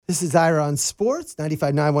This is Ira on Sports,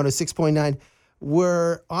 95.9, 106.9.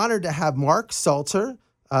 We're honored to have Mark Salter,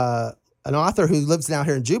 an author who lives now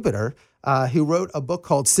here in Jupiter, who wrote a book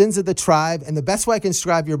called Sins of the Tribe. And the best way I can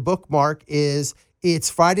describe your book, Mark, is it's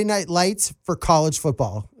Friday Night Lights for college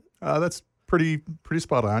football. That's pretty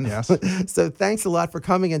spot on, yes. So thanks a lot for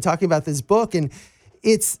coming and talking about this book. And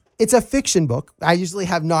it's a fiction book. I usually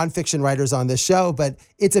have nonfiction writers on this show, but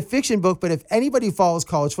it's a fiction book. But if anybody follows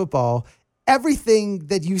college football, everything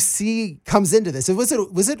that you see comes into this. So was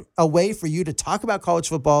it a way for you to talk about college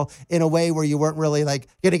football in a way where you weren't really like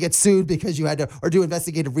going to get sued because you had to or do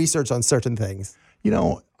investigative research on certain things?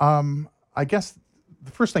 I guess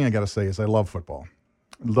the first thing I got to say is I love football.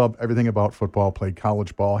 Love everything about football. Played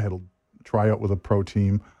college ball, had a tryout with a pro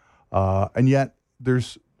team, and yet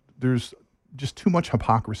there's just too much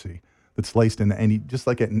hypocrisy that's laced in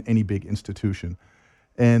any big institution.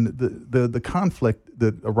 And the conflict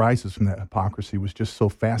that arises from that hypocrisy was just so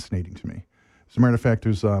fascinating to me. As a matter of fact,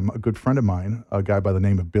 there's a good friend of mine, a guy by the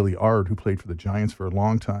name of Billy Ard, who played for the Giants for a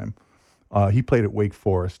long time. He played at Wake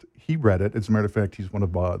Forest. He read it. As a matter of fact, he's one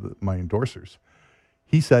of my endorsers.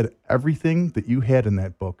 He said, everything that you had in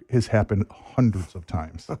that book has happened hundreds of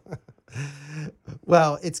times.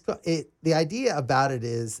 Well, the idea about it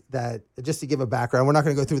is that, just to give a background, we're not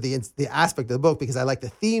going to go through the aspect of the book because I like the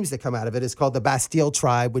themes that come out of it. It's called the Bastille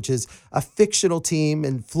Tribe, which is a fictional team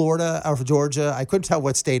in Florida or Georgia. I couldn't tell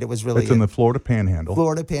what state it was really. It's in the Florida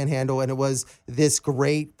Panhandle. And it was this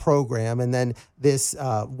great program. And then this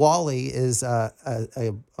Wally is a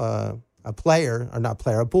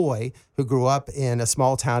boy who grew up in a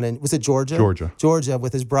small town in, was it Georgia? Georgia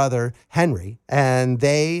with his brother, Henry. And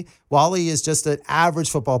Wally is just an average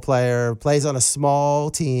football player, plays on a small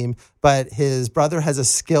team, but his brother has a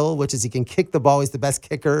skill, which is he can kick the ball. He's the best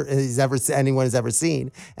kicker anyone has ever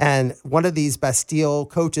seen. And one of these Bastille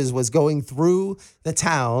coaches was going through the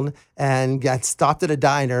town and got stopped at a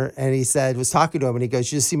diner, and was talking to him, and he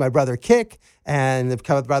goes, "You just see my brother kick?" And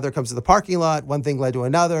the brother comes to the parking lot. One thing led to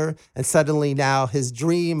another. And suddenly now he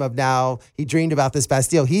dreamed about this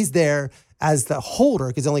Bastille. He's there as the holder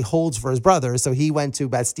because he only holds for his brother. So he went to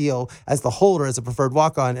Bastille as the holder, as a preferred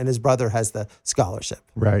walk-on, and his brother has the scholarship.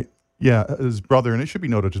 Right. Yeah, his brother, and it should be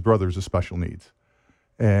noted, his brother is a special needs.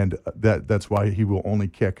 And that's why he will only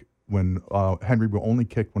kick when Henry will only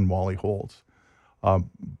kick when Wally holds.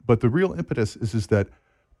 But the real impetus is that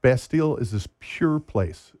Bastille is this pure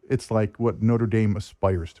place. It's like what Notre Dame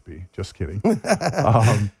aspires to be. Just kidding.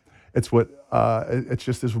 It's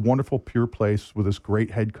just this wonderful, pure place with this great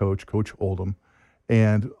head coach, Coach Oldham.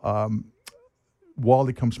 And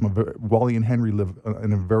Wally and Henry live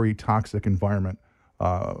in a very toxic environment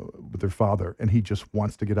with their father, and he just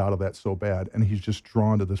wants to get out of that so bad. And he's just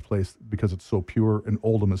drawn to this place because it's so pure, and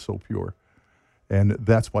Oldham is so pure. And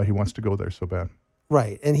that's why he wants to go there so bad.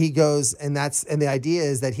 Right. And he goes, and the idea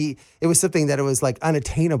is that it was something that it was like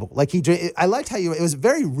unattainable. Like I liked how it was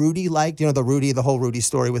very Rudy-like, the whole Rudy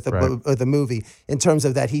story with the movie, in terms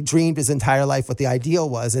of that he dreamed his entire life what the ideal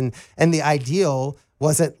was. And the ideal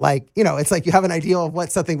wasn't like, it's like you have an ideal of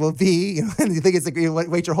what something will be, and you think it's like you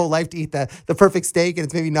wait your whole life to eat the perfect steak, and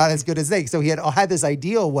it's maybe not as good as steak. So he had this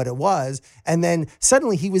ideal what it was, and then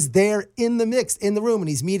suddenly he was there in the mix, in the room, and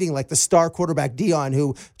he's meeting like the star quarterback Dion,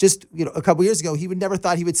 who just a couple years ago he would never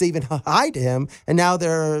thought he would say even hi to him, and now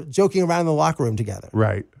they're joking around in the locker room together.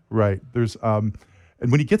 Right. There's and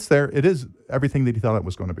when he gets there, it is everything that he thought it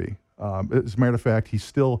was going to be. As a matter of fact, he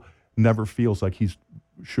still never feels like he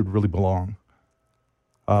should really belong.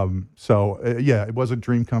 It was a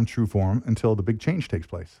dream come true for him until the big change takes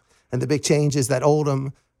place. And the big change is that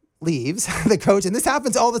Oldham leaves, the coach, and this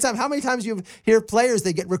happens all the time. How many times you hear players,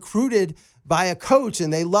 they get recruited by a coach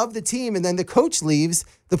and they love the team, and then the coach leaves,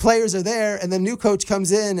 the players are there, and the new coach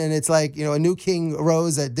comes in, and it's like, a new king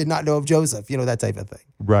arose that did not know of Joseph, that type of thing.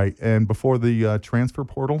 Right, and before the transfer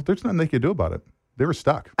portal, there's nothing they could do about it. They were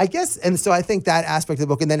stuck. I guess, and so I think that aspect of the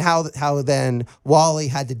book, and then how then Wally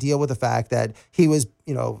had to deal with the fact that he was,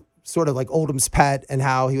 sort of like Oldham's pet, and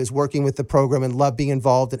how he was working with the program and loved being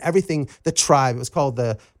involved and everything. The tribe, it was called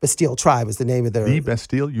the Bastille Tribe, was the name of the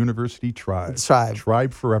Bastille University Tribe.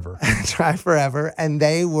 Tribe forever. Tribe forever. And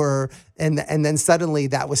they were, and then suddenly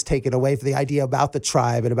that was taken away for the idea about the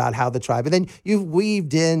tribe and about how the tribe. And then you've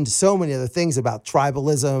weaved in so many other things about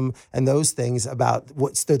tribalism and those things about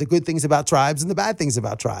what's the good things about tribes and the bad things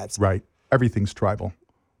about tribes. Right. Everything's tribal.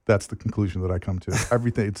 That's the conclusion that I come to.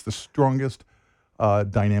 Everything. It's the strongest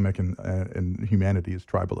dynamic in humanity is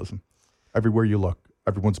tribalism. Everywhere you look,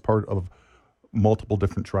 everyone's part of multiple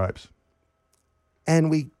different tribes.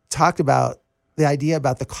 And we talked about the idea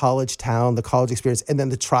about the college town, the college experience, and then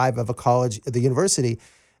the tribe of a college, the university.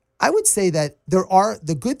 I would say that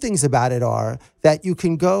the good things about it are that you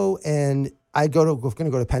can go and I'm going to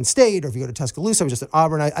go to Penn State, or if you go to Tuscaloosa, I was just at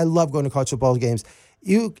Auburn. I love going to college football games.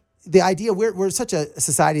 The idea, we're such a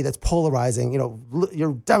society that's polarizing.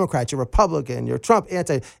 You're Democrat, you're Republican, you're Trump,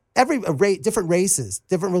 different races,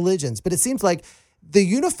 different religions. But it seems like the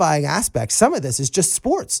unifying aspect, some of this is just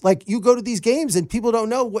sports. Like, you go to these games and people don't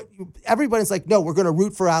know everybody's like, no, we're going to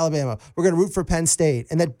root for Alabama. We're going to root for Penn State.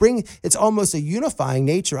 And it's almost a unifying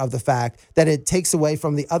nature of the fact that it takes away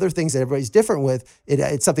from the other things that everybody's different with.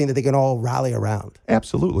 It's something that they can all rally around.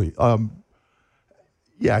 Absolutely.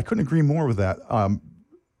 Yeah, I couldn't agree more with that.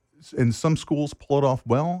 And some schools pull it off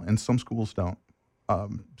well, and some schools don't.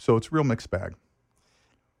 So it's a real mixed bag.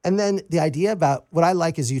 And then the idea about what I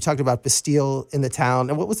like is you talked about Bastille in the town.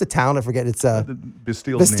 And what was the town? I forget. It's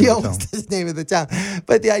Bastille was the name of the town.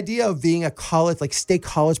 But the idea of being a college, like State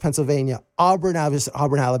College, Pennsylvania, Auburn,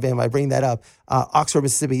 Alabama, I bring that up, Oxford,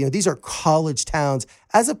 Mississippi. These are college towns.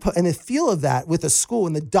 And the feel of that with a school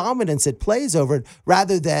and the dominance it plays over it,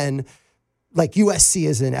 rather than like USC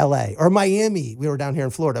is in LA, or Miami. We were down here in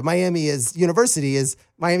Florida. Miami University,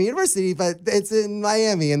 but it's in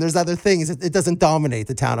Miami, and there's other things. It doesn't dominate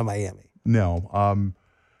the town of Miami. No.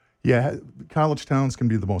 Yeah, college towns can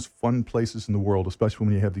be the most fun places in the world, especially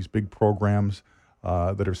when you have these big programs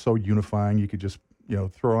that are so unifying. You could just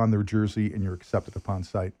throw on their jersey and you're accepted upon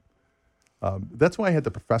sight. That's why I had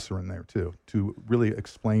the professor in there too, to really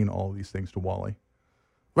explain all these things to Wally.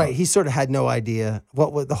 Right, he sort of had no idea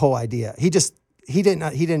what was the whole idea. He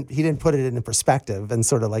didn't put it into perspective, and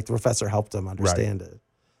sort of like the professor helped him understand it.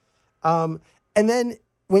 And then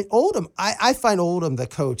when Oldham, I find Oldham, the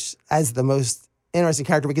coach, as the most interesting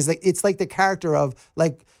character, because it's like the character of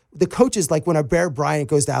like the coaches, like when a Bear Bryant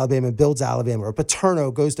goes to Alabama and builds Alabama, or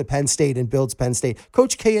Paterno goes to Penn State and builds Penn State.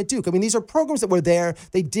 Coach K at Duke. I mean, these are programs that were there.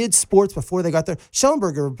 They did sports before they got there.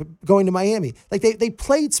 Schellenberger going to Miami. Like they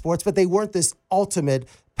played sports, but they weren't this ultimate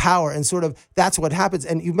power. And sort of that's what happens.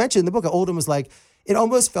 And you mentioned in the book, Oldham was like, it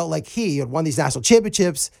almost felt like he had won these national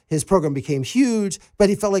championships. His program became huge, but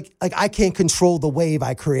he felt like I can't control the wave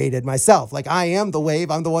I created myself. Like, I am the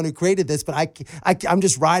wave. I'm the one who created this, but I'm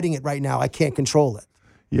just riding it right now. I can't control it.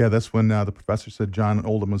 Yeah, that's when the professor said John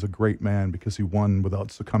Oldham was a great man because he won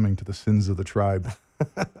without succumbing to the sins of the tribe.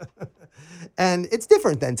 And it's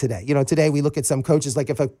different than today. Today we look at some coaches, like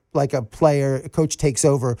if a coach takes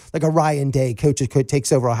over, like a Ryan Day coach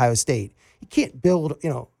takes over Ohio State. You can't build,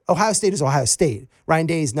 Ohio State is Ohio State. Ryan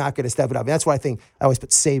Day is not going to step it up. And that's why I always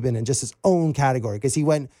put Saban in just his own category, because he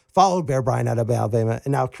followed Bear Bryant out of Alabama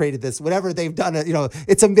and now created this, whatever they've done.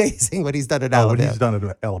 It's amazing what he's done at Alabama. What he's done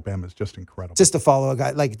at Alabama is just incredible. Just to follow a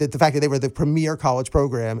guy, like the fact that they were the premier college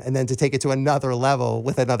program and then to take it to another level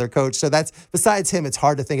with another coach. So that's, besides him, it's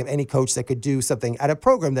hard to think of any coach that could do something at a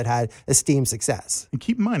program that had esteemed success. And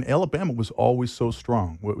keep in mind, Alabama was always so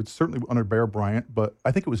strong. Well, it's certainly under Bear Bryant, but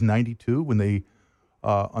I think it was 92 when they,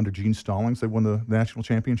 under Gene Stallings, they won the national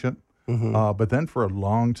championship. Mm-hmm. But then for a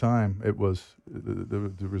long time, there was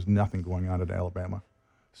nothing going on at Alabama.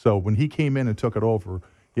 So when he came in and took it over,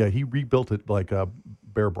 yeah, he rebuilt it like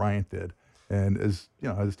Bear Bryant did, and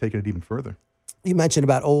has taken it even further. You mentioned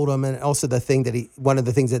about Oldham, and also one of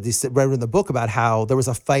the things that he read in the book about how there was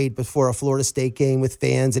a fight before a Florida State game with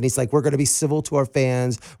fans, and he's like, we're going to be civil to our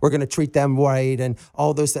fans, we're going to treat them right, and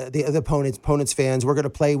all those, the opponents' fans, we're going to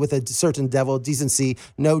play with a certain level of decency,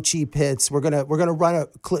 no cheap hits, we're going to run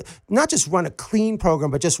not just run a clean program,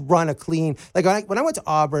 but just run a clean, like when I went to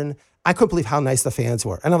Auburn, I couldn't believe how nice the fans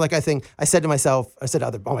were. And I said to myself, I said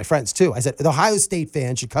to all my friends too, I said, the Ohio State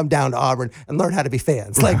fans should come down to Auburn and learn how to be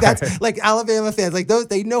fans. Like that's like Alabama fans, like those,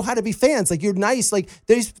 they know how to be fans. Like, you're nice. Like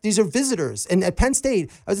these are visitors. And at Penn State,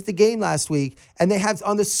 I was at the game last week and they have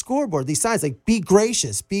on the scoreboard these signs like, be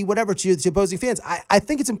gracious, be whatever to the opposing fans. I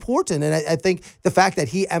think it's important. And I think the fact that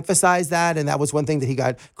he emphasized that, and that was one thing that he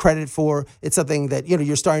got credit for, it's something that,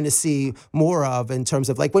 you're starting to see more of in terms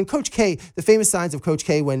of like when Coach K, the famous signs of Coach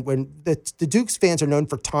K, when the Duke's fans are known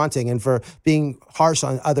for taunting and for being harsh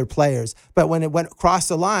on other players. But when it went across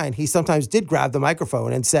the line, he sometimes did grab the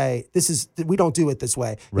microphone and say, we don't do it this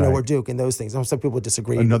way. Right. We're Duke and those things. Some people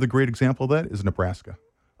disagree. Another great example of that is Nebraska.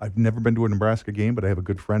 I've never been to a Nebraska game, but I have a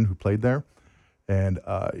good friend who played there. And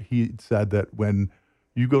he said that when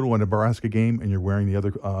you go to a Nebraska game and you're wearing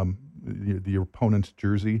the opponent's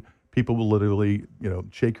jersey, people will literally,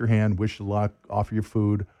 shake your hand, wish you luck, offer you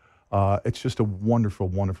food. It's just a wonderful,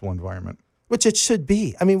 wonderful environment. Which it should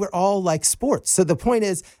be. I mean, we're all like sports. So the point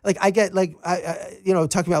is, like, I get like,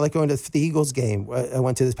 talking about like going to the Eagles game I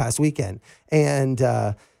went to this past weekend, and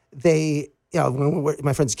they when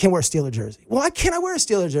my friends can't wear a Steeler jersey. Why can't I wear a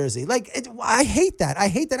Steeler jersey? I hate that. I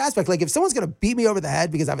hate that aspect. Like, if someone's going to beat me over the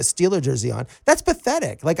head because I have a Steeler jersey on, that's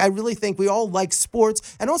pathetic. Like, I really think we all like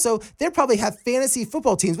sports. And also, they probably have fantasy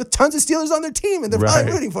football teams with tons of Steelers on their team, and they're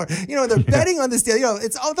probably rooting for it. They're betting on the Steelers.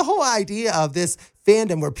 It's the whole idea of this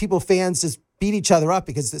fandom where fans just beat each other up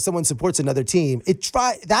because someone supports another team.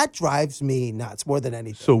 That drives me nuts more than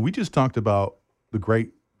anything. So we just talked about the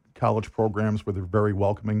great college programs where they're very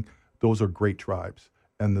welcoming. Those are great tribes.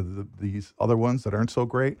 And these other ones that aren't so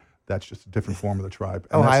great, that's just a different form of the tribe.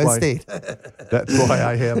 And Ohio State. That's why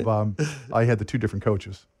I had the two different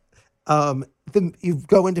coaches. You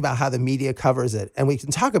go into about how the media covers it, and we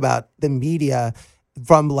can talk about the media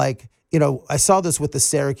from I saw this with the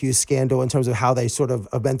Syracuse scandal in terms of how they sort of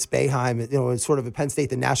against Boeheim, sort of at Penn State,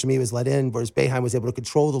 the national media was let in, whereas Boeheim was able to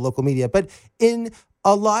control the local media. But in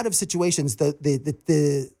a lot of situations,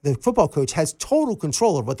 the football coach has total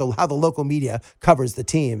control of how the local media covers the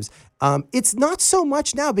teams. It's not so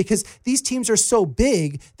much now because these teams are so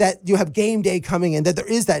big that you have game day coming in, that there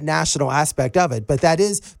is that national aspect of it. But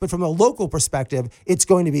from a local perspective, it's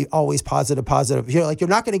going to be always positive. You're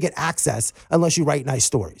not going to get access unless you write nice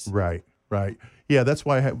stories. Right. Yeah, that's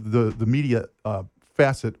why I have the media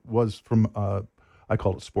facet was from I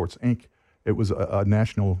call it Sports Inc. It was a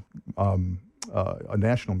national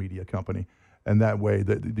media company, and that way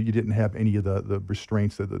that you didn't have any of the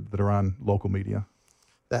restraints that are on local media.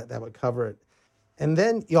 That would cover it. And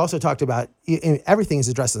then you also talked about everything is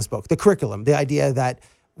addressed in this book, the curriculum, the idea that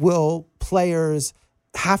will players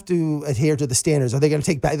have to adhere to the standards? Are they going to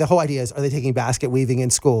take the whole idea is, are they taking basket weaving in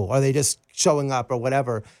school? Are they just showing up or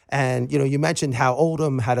whatever? And, you mentioned how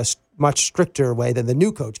Oldham had a much stricter way than the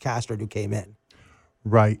new coach Castro who came in.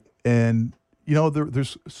 Right. And,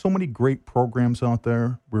 there's so many great programs out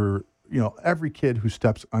there where, every kid who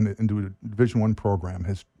steps into a Division I program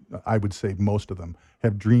has, I would say most of them,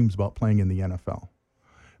 have dreams about playing in the NFL.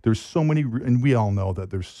 There's so many, and we all know that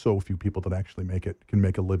there's so few people that actually can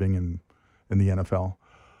make a living in the NFL.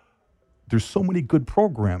 There's so many good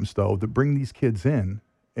programs, though, that bring these kids in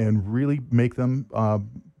and really make them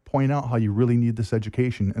point out how you really need this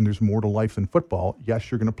education, and there's more to life than football. Yes,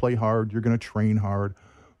 you're going to play hard, you're going to train hard,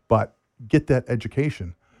 but get that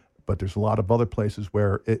education. But there's a lot of other places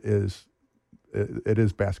where it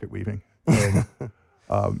is basket weaving. And,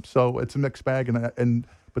 so it's a mixed bag.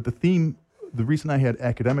 But the reason I had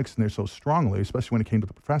academics in there so strongly, especially when it came to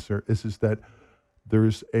the professor, is that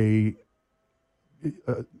there's I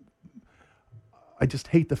just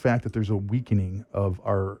hate the fact that there's a weakening of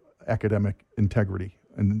our academic integrity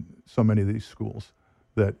in so many of these schools.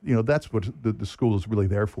 That that's what the school is really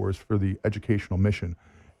there for, is for the educational mission.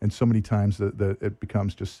 And so many times that it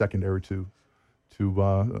becomes just secondary to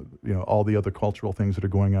all the other cultural things that are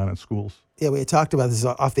going on in schools. Yeah, we had talked about this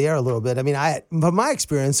off the air a little bit. I mean, from my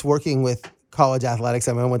experience working with college athletics,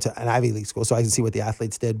 I went to an Ivy League school, so I can see what the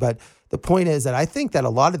athletes did. But the point is that I think that a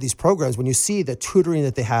lot of these programs, when you see the tutoring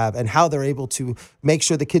that they have and how they're able to make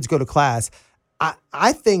sure the kids go to class,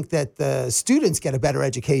 I think that the students get a better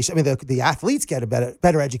education. I mean, the athletes get a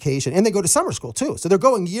better education, and they go to summer school too. So they're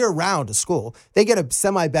going year-round to school. They get a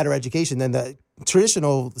semi-better education than the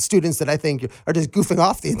traditional students that I think are just goofing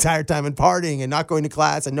off the entire time and partying and not going to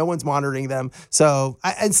class, and no one's monitoring them. So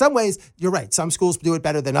in some ways, you're right. Some schools do it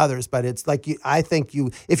better than others, but it's like I think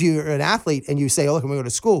if you're an athlete and you say, "Oh, look, I'm going to go to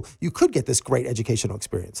school," you could get this great educational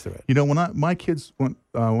experience through it. When my kids went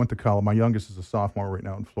to college, my youngest is a sophomore right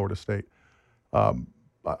now in Florida State.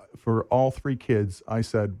 For all three kids, I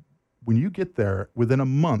said, when you get there, within a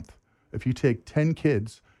month, if you take 10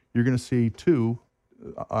 kids, you're going to see 2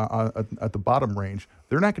 at the bottom range.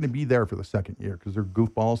 They're not going to be there for the second year because they're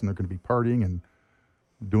goofballs and they're going to be partying and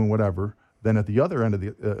doing whatever. Then at the other end of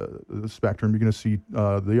the spectrum, you're going to see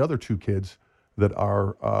the other 2 kids that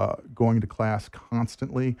are going to class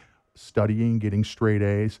constantly, studying, getting straight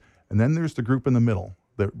A's. And then there's the group in the middle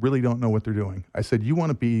that really don't know what they're doing. I said, you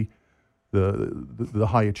want to be the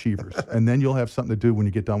high achievers, and then you'll have something to do when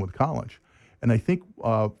you get done with college. And I think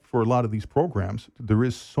for a lot of these programs, there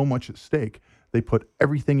is so much at stake. They put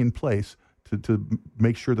everything in place to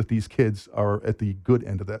make sure that these kids are at the good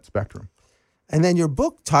end of that spectrum. And then your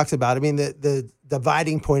book talks about, the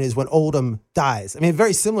dividing point is when Oldham dies.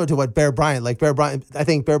 Very similar to what Bear Bryant, I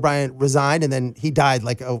think Bear Bryant resigned and then he died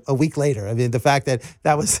like a week later. The fact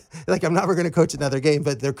that was like, I'm never going to coach another game,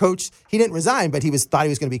 but their coach, he didn't resign, but thought he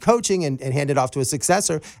was going to be coaching and handed off to a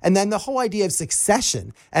successor. And then the whole idea of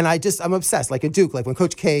succession. And I'm obsessed, like at Duke, like when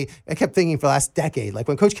Coach K, I kept thinking for the last decade, like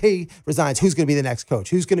when Coach K resigns, who's going to be the next coach?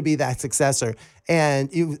 Who's going to be that successor? And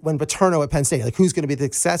when Paterno at Penn State, like who's going to be the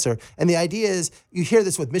successor? And the idea is, you hear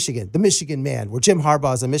this with Michigan, the Michigan man, where Jim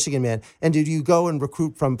Harbaugh is a Michigan man. And do you go and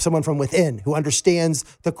recruit from someone from within who understands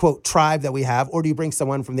the, quote, tribe that we have, or do you bring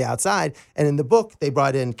someone from the outside? And in the book, they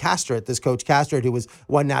brought in Castret, this coach Castret, who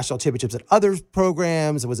won national championships at other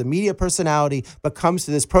programs, was a media personality, but comes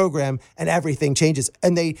to this program and everything changes.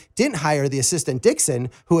 And they didn't hire the assistant Dixon,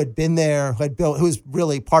 who had been there, who was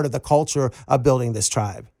really part of the culture of building this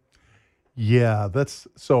tribe. Yeah, that's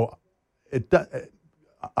so.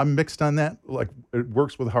 I'm mixed on that. Like, it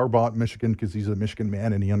works with Harbaugh at Michigan because he's a Michigan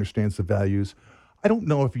man and he understands the values. I don't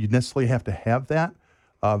know if you necessarily have to have that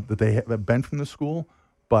they have been from the school,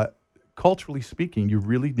 but culturally speaking, you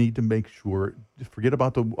really need to make sure. Forget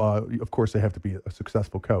about the. Of course, they have to be a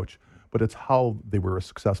successful coach, but it's how they were a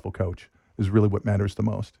successful coach is really what matters the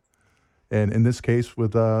most. And in this case,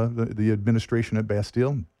 with the administration at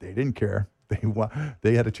Bastille, they didn't care.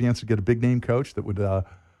 They had a chance to get a big name coach that would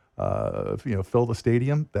fill the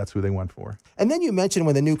stadium. That's who they went for. And then you mentioned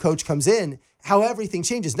when the new coach comes in, how everything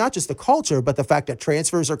changes, not just the culture, but the fact that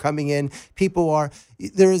transfers are coming in. Deion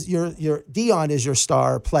is your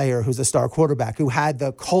star player, who's a star quarterback, who had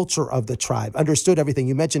the culture of the tribe, understood everything.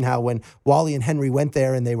 You mentioned how when Wally and Henry went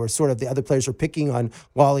there and they were sort of, the other players were picking on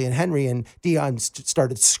Wally and Henry, and Deion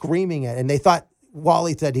started screaming it, and they thought,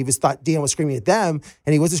 Wally said thought Deion was screaming at them,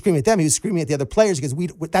 and he wasn't screaming at them. He was screaming at the other players because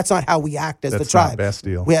that's not how we act as the tribe. That's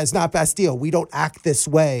not Bastille. It's not Bastille. We don't act this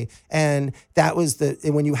way. And that was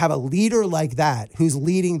when you have a leader like that who's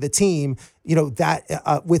leading the team,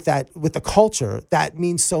 with the culture, that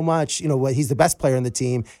means so much. He's the best player in the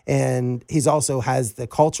team, and he's also has the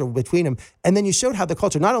culture between him. And then you showed how the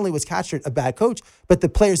culture, not only was Castret a bad coach, but the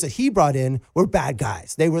players that he brought in were bad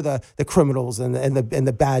guys. They were the criminals and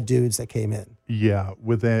the bad dudes that came in. Yeah,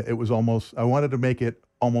 with that, it was almost. I wanted to make it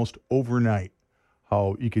almost overnight,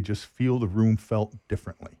 how you could just feel the room felt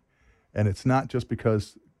differently, and it's not just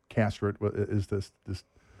because Castret is this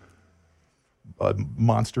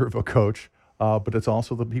monster of a coach, but it's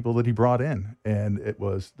also the people that he brought in, and it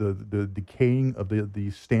was the decaying of the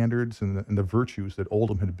standards and the virtues that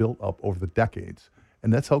Oldham had built up over the decades,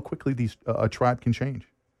 and that's how quickly a tribe can change.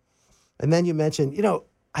 And then you mentioned,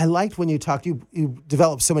 I liked when you talked. You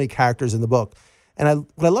developed so many characters in the book, and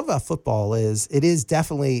what I love about football is it is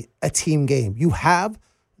definitely a team game. You have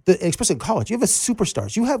especially in college, you have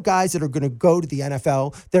superstars. You have guys that are going to go to the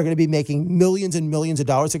NFL. They're going to be making millions and millions of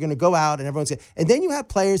dollars. They're going to go out and and then you have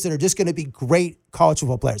players that are just going to be great college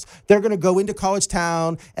football players. They're going to go into college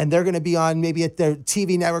town and they're going to be on maybe at their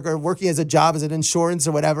TV network or working as a job as an insurance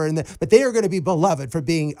or whatever. But they are going to be beloved for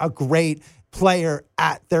being a great player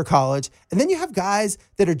at their college. And then you have guys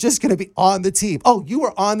that are just going to be on the team. Oh, you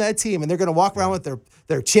were on that team. And they're going to walk around with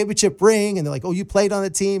their championship ring. And they're like, oh, you played on the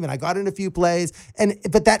team and I got in a few plays.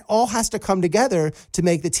 But that all has to come together to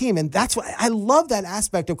make the team. And that's why I love that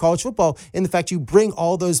aspect of college football, in the fact you bring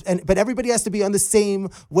all those, but everybody has to be on the same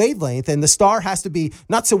wavelength. And the star has to be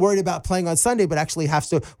not so worried about playing on Sunday, but actually has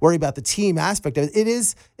to worry about the team aspect of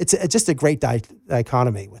it. It's just a great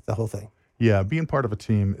dichotomy with the whole thing. Yeah, being part of a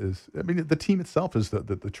team the team itself is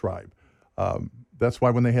the tribe. That's why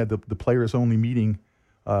when they had the players-only meeting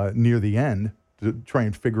near the end to try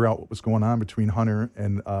and figure out what was going on between Hunter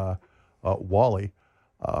and Wally,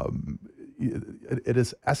 it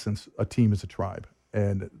is essence, a team is a tribe.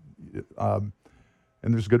 And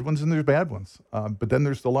there's good ones and there's bad ones. But then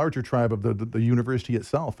there's the larger tribe of the university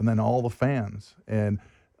itself, and then all the fans. And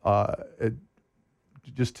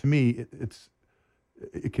to me,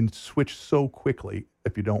 it can switch so quickly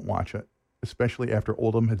if you don't watch it, especially after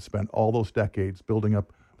Oldham had spent all those decades building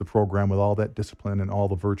up the program with all that discipline and all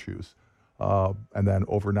the virtues. And then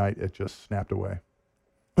overnight, it just snapped away.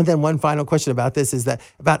 And then one final question about this is that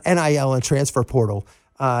about NIL and transfer portal.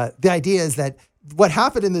 The idea is that what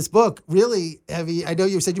happened in this book really, I know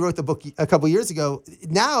you said you wrote the book a couple of years ago.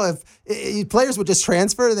 Now, if players would just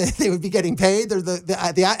transfer, they would be getting paid.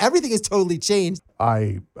 Everything has totally changed.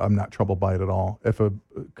 I'm not troubled by it at all. If a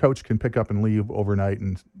coach can pick up and leave overnight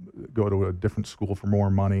and go to a different school for more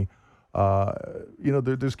money,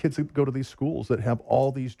 there's kids that go to these schools that have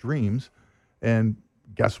all these dreams, and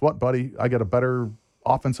guess what, buddy? I got a better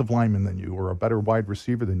offensive lineman than you, or a better wide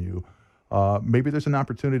receiver than you. Maybe there's an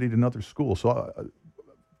opportunity at another school. So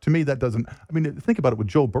to me, that doesn't. Think about it with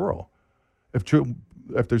Joe Burrow. If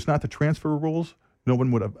there's not the transfer rules, no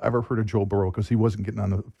one would have ever heard of Joe Burrow because he wasn't getting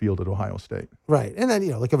on the field at Ohio State. Right. And then,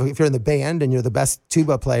 like if you're in the band and you're the best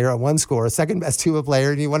tuba player on one school, or second best tuba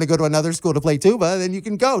player, and you want to go to another school to play tuba, then you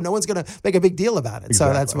can go. No one's going to make a big deal about it.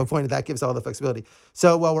 Exactly. So that's my point. That gives all the flexibility.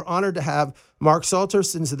 So, we're honored to have Mark Salter,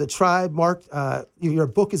 Citizens of the Tribe. Mark, your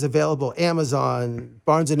book is available Amazon,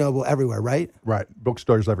 Barnes & Noble, everywhere, right? Right.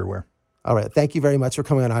 Bookstores everywhere. All right. Thank you very much for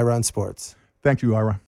coming on Ira on Sports. Thank you, Ira.